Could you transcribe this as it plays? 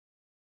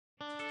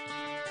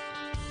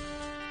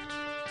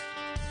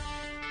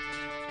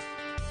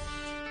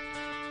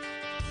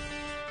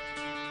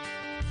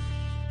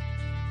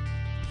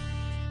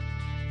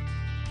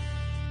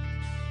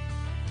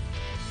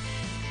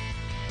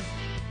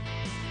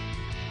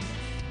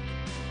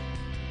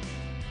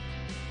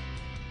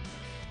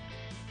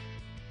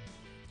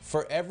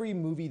For every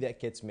movie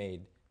that gets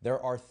made,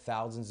 there are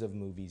thousands of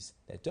movies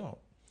that don't.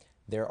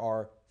 There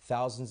are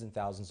thousands and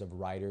thousands of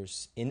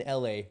writers in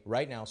LA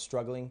right now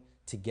struggling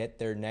to get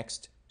their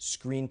next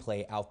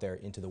screenplay out there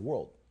into the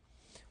world.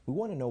 We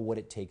want to know what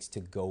it takes to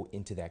go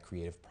into that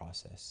creative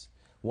process.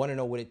 We want to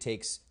know what it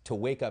takes to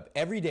wake up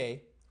every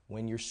day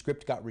when your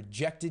script got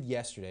rejected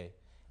yesterday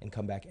and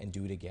come back and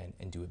do it again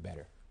and do it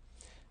better.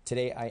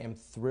 Today, I am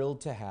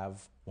thrilled to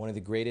have one of the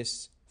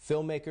greatest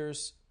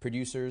filmmakers,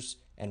 producers,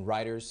 and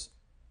writers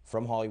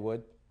from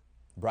Hollywood,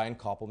 Brian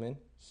Koppelman.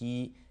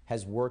 He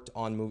has worked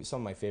on movies, some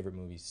of my favorite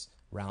movies,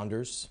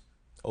 Rounders,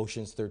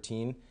 Ocean's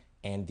 13,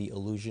 and The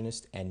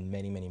Illusionist, and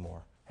many, many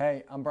more.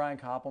 Hey, I'm Brian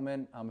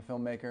Koppelman. I'm a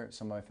filmmaker.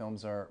 Some of my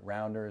films are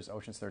Rounders,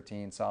 Ocean's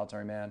 13,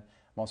 Solitary Man.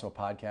 I'm also a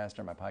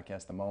podcaster. My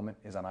podcast, The Moment,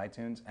 is on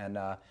iTunes, and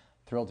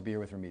thrilled to be here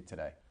with Ramit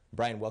today.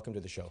 Brian, welcome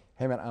to the show.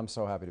 Hey, man, I'm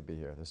so happy to be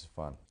here. This is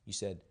fun. You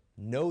said,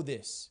 know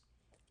this,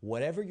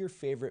 whatever your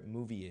favorite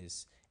movie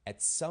is,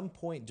 at some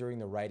point during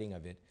the writing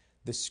of it,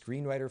 the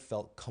screenwriter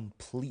felt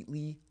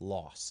completely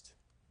lost.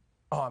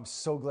 Oh, I'm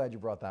so glad you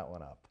brought that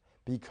one up,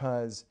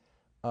 because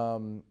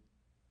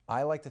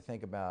I like to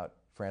think about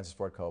Francis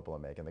Ford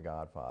Coppola making The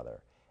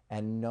Godfather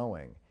and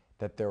knowing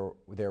that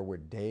there were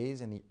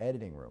days in the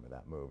editing room of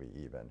that movie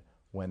even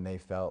when they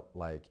felt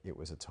like it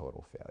was a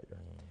total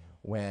failure.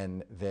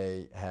 When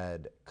they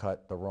had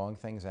cut the wrong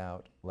things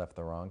out, left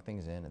the wrong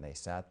things in, and they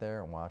sat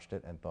there and watched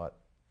it and thought,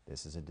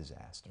 this is a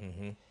disaster.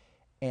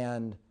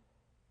 And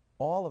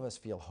all of us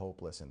feel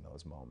hopeless in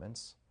those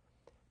moments,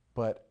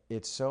 but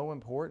it's so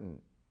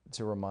important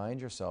to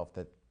remind yourself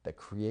that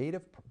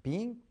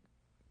being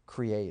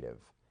creative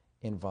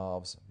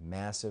involves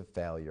massive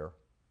failure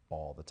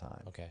all the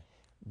time. Okay.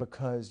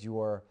 Because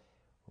you're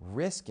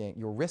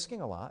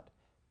risking a lot,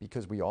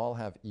 because we all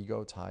have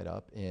ego tied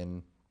up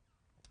in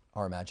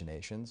our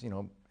imaginations. You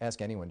know,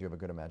 ask anyone, do you have a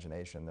good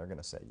imagination? They're going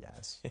to say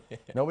yes.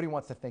 Nobody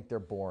wants to think they're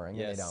boring,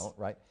 and they don't,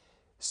 right?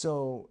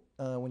 So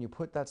when you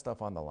put that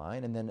stuff on the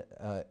line, and then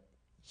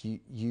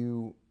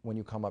when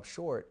you come up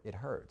short, it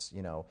hurts,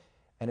 you know.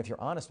 And if you're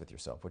honest with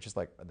yourself, which is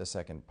like the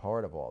second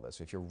part of all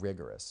this, if you're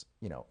rigorous,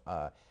 you know,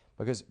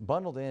 because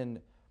bundled in,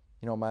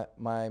 you know,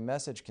 my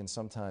message can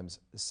sometimes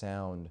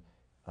sound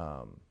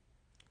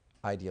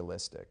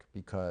idealistic,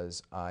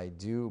 because I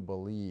do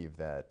believe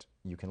that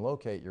you can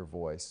locate your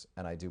voice,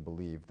 and I do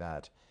believe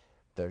that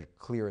the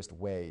clearest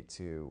way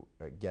to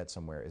get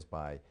somewhere is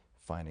by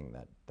finding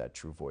that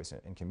true voice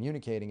and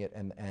communicating it,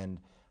 and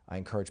I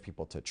encourage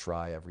people to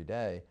try every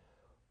day.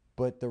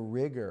 But the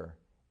rigor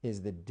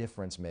is the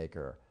difference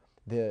maker.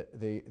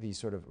 The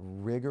sort of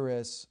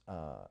rigorous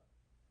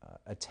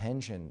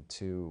attention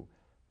to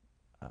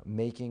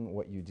making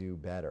what you do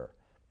better,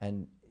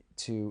 and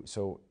to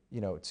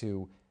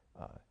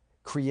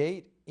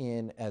create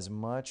in as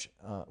much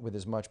with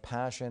as much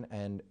passion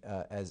and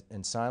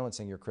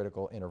silencing your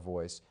critical inner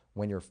voice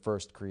when you're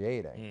first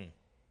creating,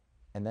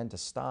 and then to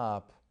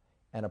stop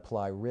and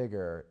apply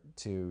rigor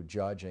to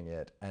judging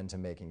it and to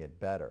making it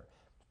better.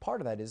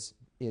 Part of that is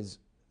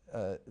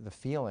the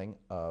feeling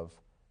of,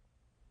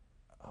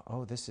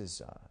 oh, this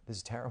is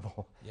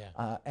terrible.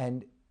 Yeah.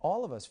 And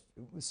all of us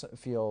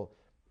feel.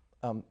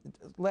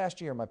 Last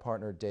year, my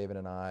partner David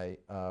and I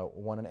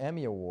won an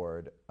Emmy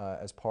Award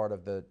as part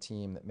of the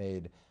team that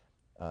made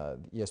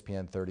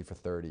ESPN 30 for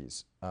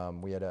 30s.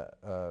 We had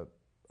a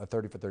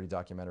 30 for 30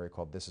 documentary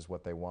called This Is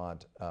What They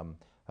Want,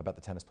 about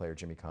the tennis player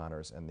Jimmy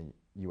Connors and the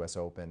U.S.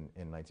 Open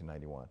in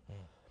 1991.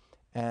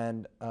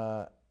 And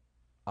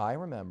I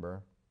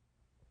remember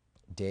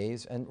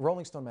days, and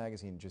Rolling Stone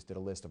magazine just did a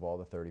list of all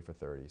the 30 for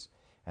 30s,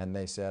 and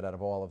they said out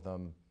of all of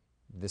them,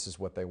 This Is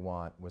What They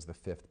Want was the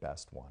 5th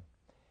best one.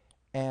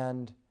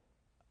 And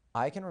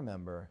I can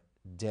remember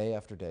day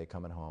after day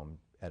coming home,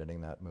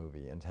 editing that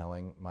movie, and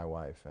telling my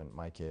wife and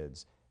my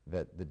kids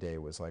that the day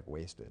was like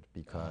wasted,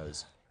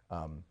 because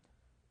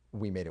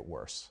we made it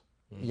worse.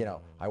 You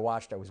know, I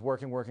was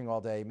working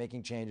all day,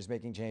 making changes,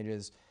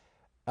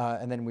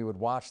 and then we would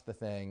watch the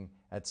thing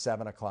at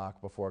 7 o'clock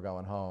before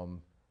going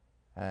home,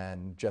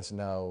 and just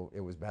know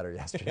it was better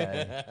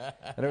yesterday.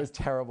 And it was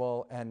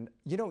terrible. And,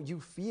 you know, you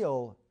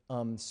feel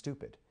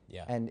stupid.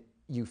 Yeah. And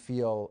you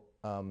feel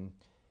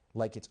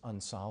like it's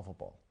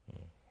unsolvable.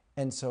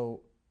 And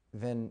so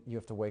then you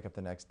have to wake up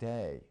the next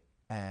day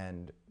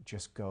and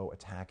just go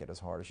attack it as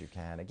hard as you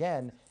can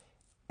again.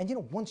 And, you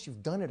know, once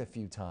you've done it a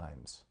few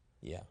times,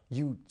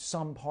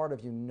 some part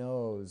of you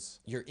knows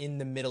you're in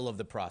the middle of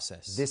the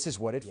process. This is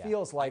what it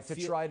feels like to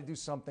try to do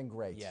something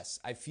great. Yes,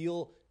 I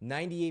feel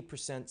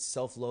 98%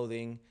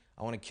 self-loathing.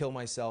 I want to kill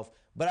myself.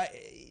 But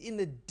in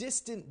the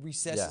distant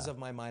recesses of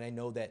my mind, I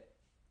know that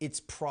it's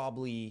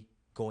probably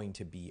going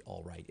to be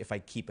all right if I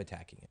keep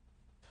attacking it.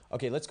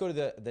 Okay, let's go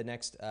to the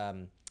next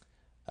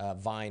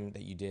Vine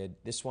that you did.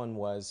 This one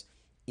was,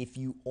 if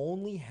you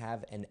only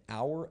have an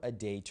hour a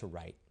day to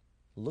write,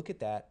 look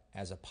at that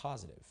as a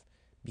positive,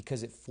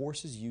 because it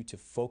forces you to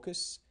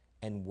focus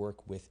and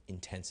work with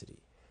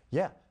intensity.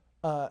 Yeah.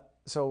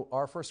 So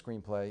our first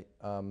screenplay,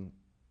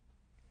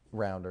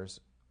 Rounders,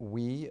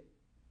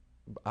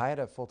 I had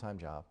a full-time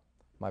job.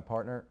 my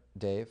partner,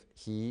 Dave,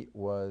 he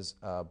was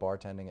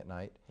bartending at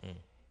night.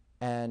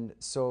 And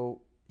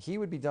so he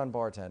would be done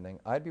bartending.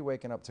 I'd be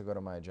waking up to go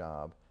to my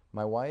job.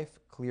 My wife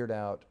cleared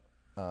out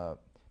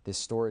this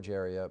storage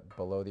area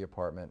below the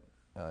apartment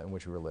in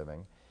which we were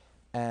living.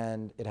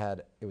 And it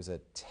was a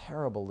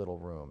terrible little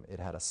room. It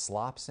had a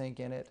slop sink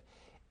in it.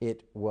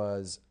 It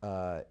was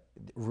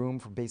room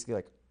for basically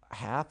like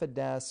half a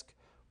desk,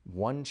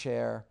 one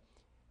chair.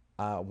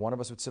 One of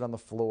us would sit on the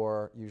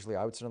floor. Usually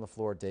I would sit on the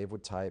floor, Dave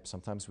would type.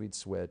 Sometimes we'd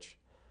switch.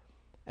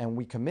 And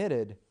we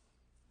committed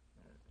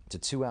to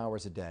 2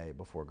 hours a day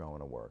before going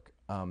to work.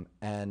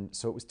 And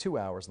so it was 2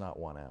 hours, not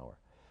 1 hour.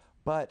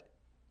 But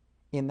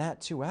in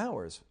that 2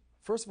 hours,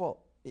 first of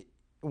all,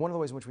 one of the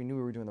ways in which we knew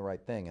we were doing the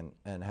right thing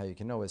and how you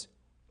can know is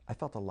I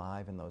felt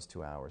alive in those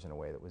 2 hours in a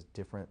way that was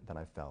different than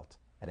I felt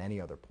at any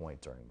other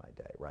point during my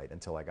day, right?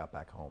 Until I got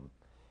back home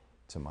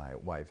to my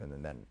wife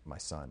and then my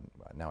son.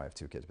 Now I have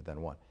 2 kids, but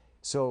then 1.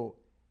 So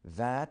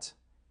that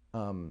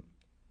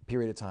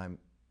period of time,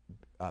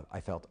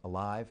 I felt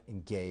alive,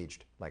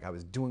 engaged, like I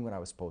was doing what I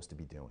was supposed to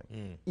be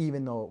doing.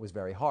 Even though it was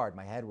very hard,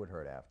 my head would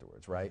hurt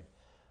afterwards, right?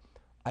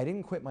 I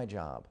didn't quit my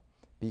job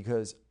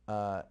because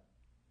I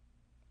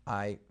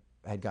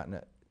had gotten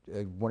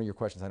one of your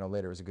questions I know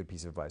later is a good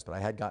piece of advice, but I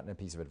had gotten a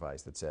piece of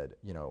advice that said,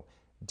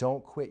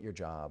 don't quit your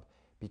job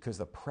because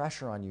the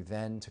pressure on you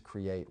then to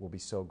create will be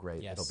so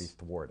great it'll be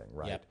thwarting,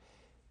 right? Yep.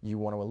 You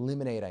want to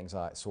eliminate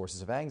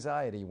sources of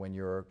anxiety when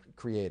you're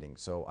creating.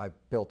 So I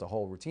built a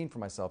whole routine for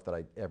myself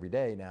every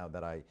day now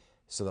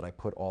so that I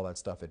put all that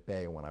stuff at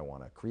bay when I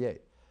want to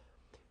create.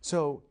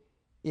 So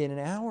in an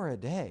hour a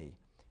day,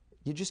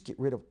 you just get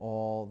rid of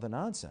all the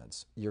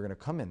nonsense. You're going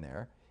to come in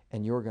there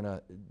and you're going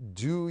to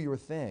do your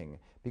thing,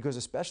 because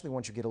especially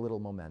once you get a little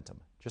momentum,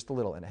 just a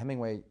little, and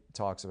Hemingway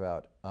talks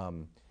about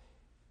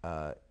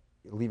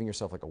leaving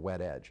yourself like a wet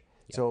edge.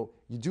 Yep. So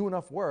you do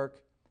enough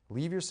work,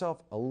 leave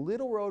yourself a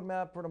little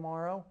roadmap for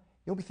tomorrow.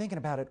 You'll be thinking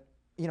about it,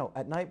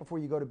 at night before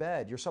you go to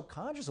bed. Your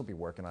subconscious will be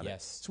working on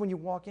it. So when you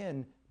walk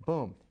in,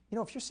 boom.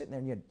 If you're sitting there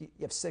and you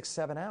have 6,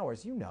 7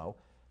 hours,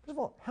 first of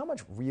all, how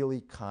much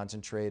really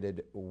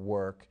concentrated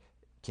work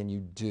can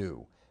you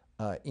do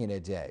in a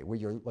day where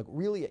you're like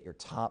really at your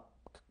top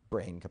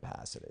brain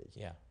capacity?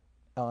 Yeah.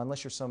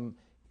 Unless you're some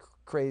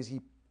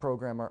crazy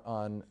programmer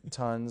on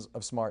tons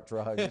of smart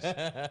drugs,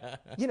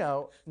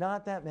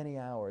 not that many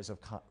hours of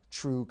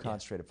true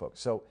concentrated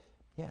focus. So,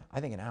 yeah, I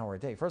think an hour a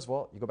day. First of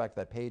all, you go back to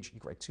that page, you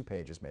can write 2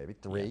 pages maybe,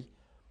 3. Yeah.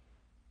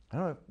 I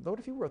don't know, what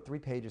if you wrote 3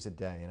 pages a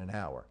day in an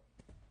hour?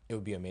 It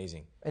would be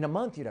amazing. In a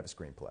month, you'd have a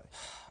screenplay.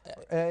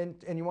 And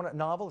you want a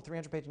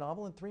 300-page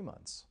novel in 3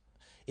 months.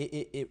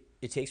 It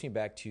takes me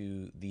back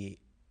to the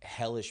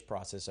hellish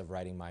process of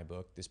writing my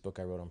book, this book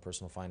I wrote on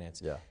personal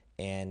finance. Yeah.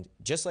 And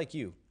just like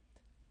you,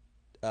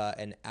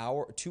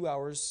 2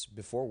 hours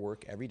before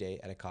work every day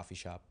at a coffee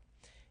shop,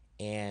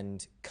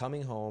 and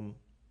coming home,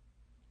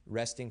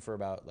 resting for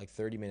about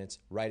 30 minutes,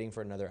 writing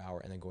for another hour,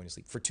 and then going to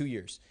sleep for 2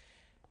 years.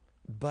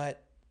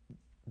 But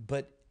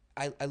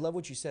I love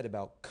what you said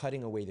about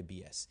cutting away the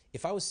BS.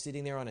 If I was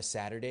sitting there on a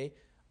Saturday,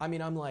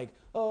 I'm like,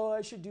 oh,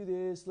 I should do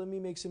this. Let me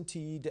make some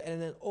tea.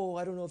 And then, oh,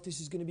 I don't know if this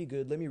is going to be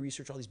good. Let me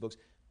research all these books.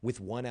 With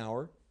 1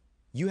 hour,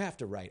 you have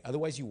to write.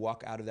 Otherwise, you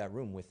walk out of that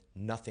room with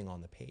nothing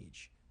on the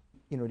page.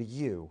 To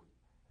you,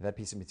 that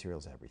piece of material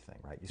is everything,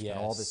 right? You spend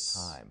all this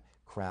time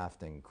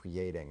crafting,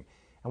 creating.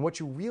 And what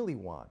you really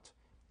want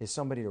is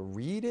somebody to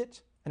read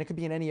it, and it could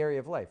be in any area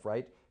of life,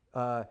 right?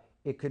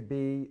 It could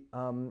be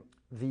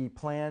the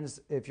plans,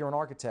 if you're an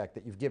architect,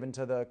 that you've given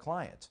to the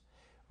client,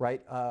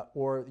 right?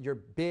 Or your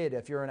bid,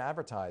 if you're in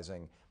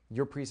advertising,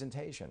 your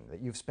presentation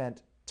that you've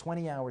spent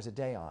 20 hours a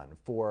day on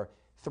for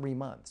 3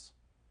 months.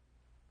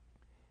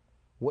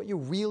 What you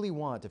really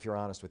want, if you're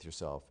honest with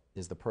yourself,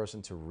 is the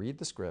person to read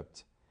the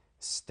script,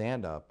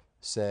 stand up,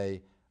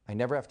 say, I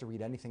never have to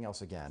read anything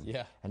else again,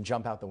 and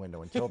jump out the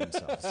window and kill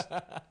themselves.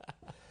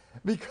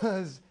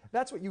 Because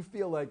that's what you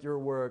feel like your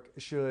work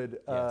should,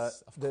 the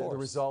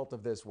result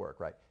of this work,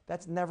 right?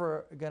 That's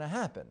never going to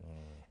happen.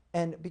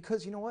 And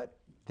because you know what?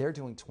 They're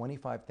doing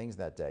 25 things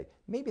that day.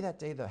 Maybe that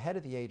day the head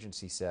of the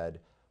agency said,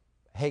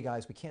 hey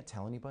guys, we can't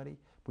tell anybody.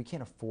 We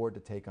can't afford to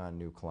take on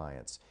new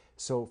clients.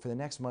 So for the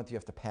next month, you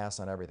have to pass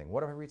on everything.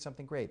 What if I read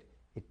something great?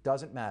 It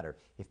doesn't matter.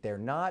 If they're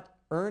not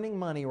earning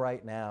money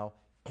right now,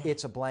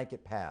 it's a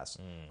blanket pass.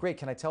 Great,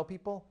 can I tell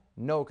people?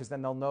 No, because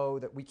then they'll know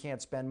that we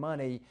can't spend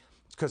money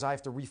because I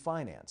have to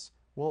refinance.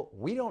 Well,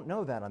 we don't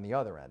know that on the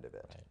other end of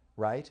it,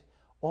 right?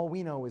 All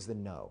we know is the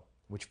no,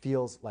 which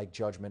feels like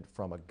judgment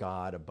from a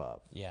God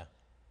above. Yeah.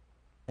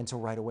 And so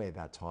right away,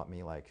 that taught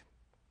me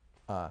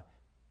a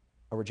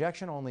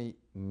rejection only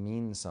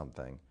means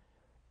something.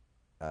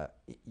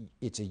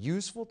 It's a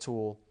useful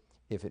tool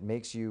if it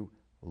makes you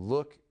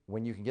look,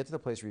 when you can get to the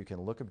place where you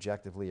can look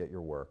objectively at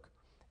your work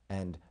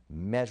and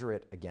measure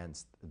it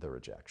against the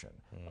rejection.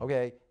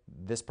 Okay,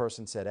 this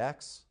person said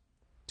X.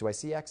 Do I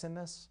see X in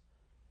this?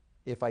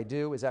 If I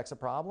do, is X a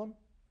problem?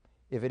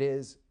 If it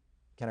is,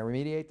 can I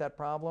remediate that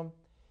problem?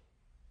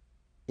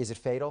 Is it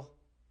fatal?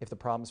 If the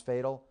problem's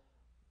fatal,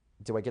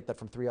 Do I get that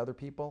from 3 other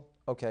people?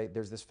 Okay,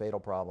 there's this fatal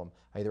problem.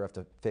 I either have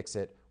to fix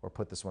it or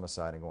put this one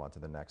aside and go on to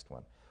the next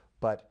one.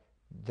 But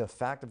the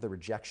fact of the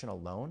rejection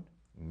alone,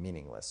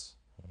 meaningless.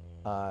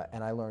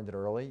 And I learned it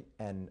early,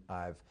 and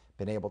I've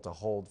been able to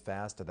hold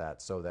fast to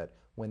that, so that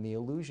when The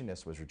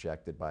Illusionist was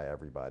rejected by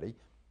everybody,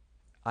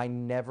 I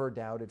never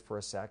doubted for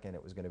a second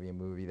it was going to be a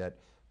movie that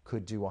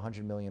could do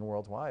 100 million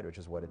worldwide, which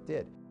is what it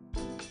did.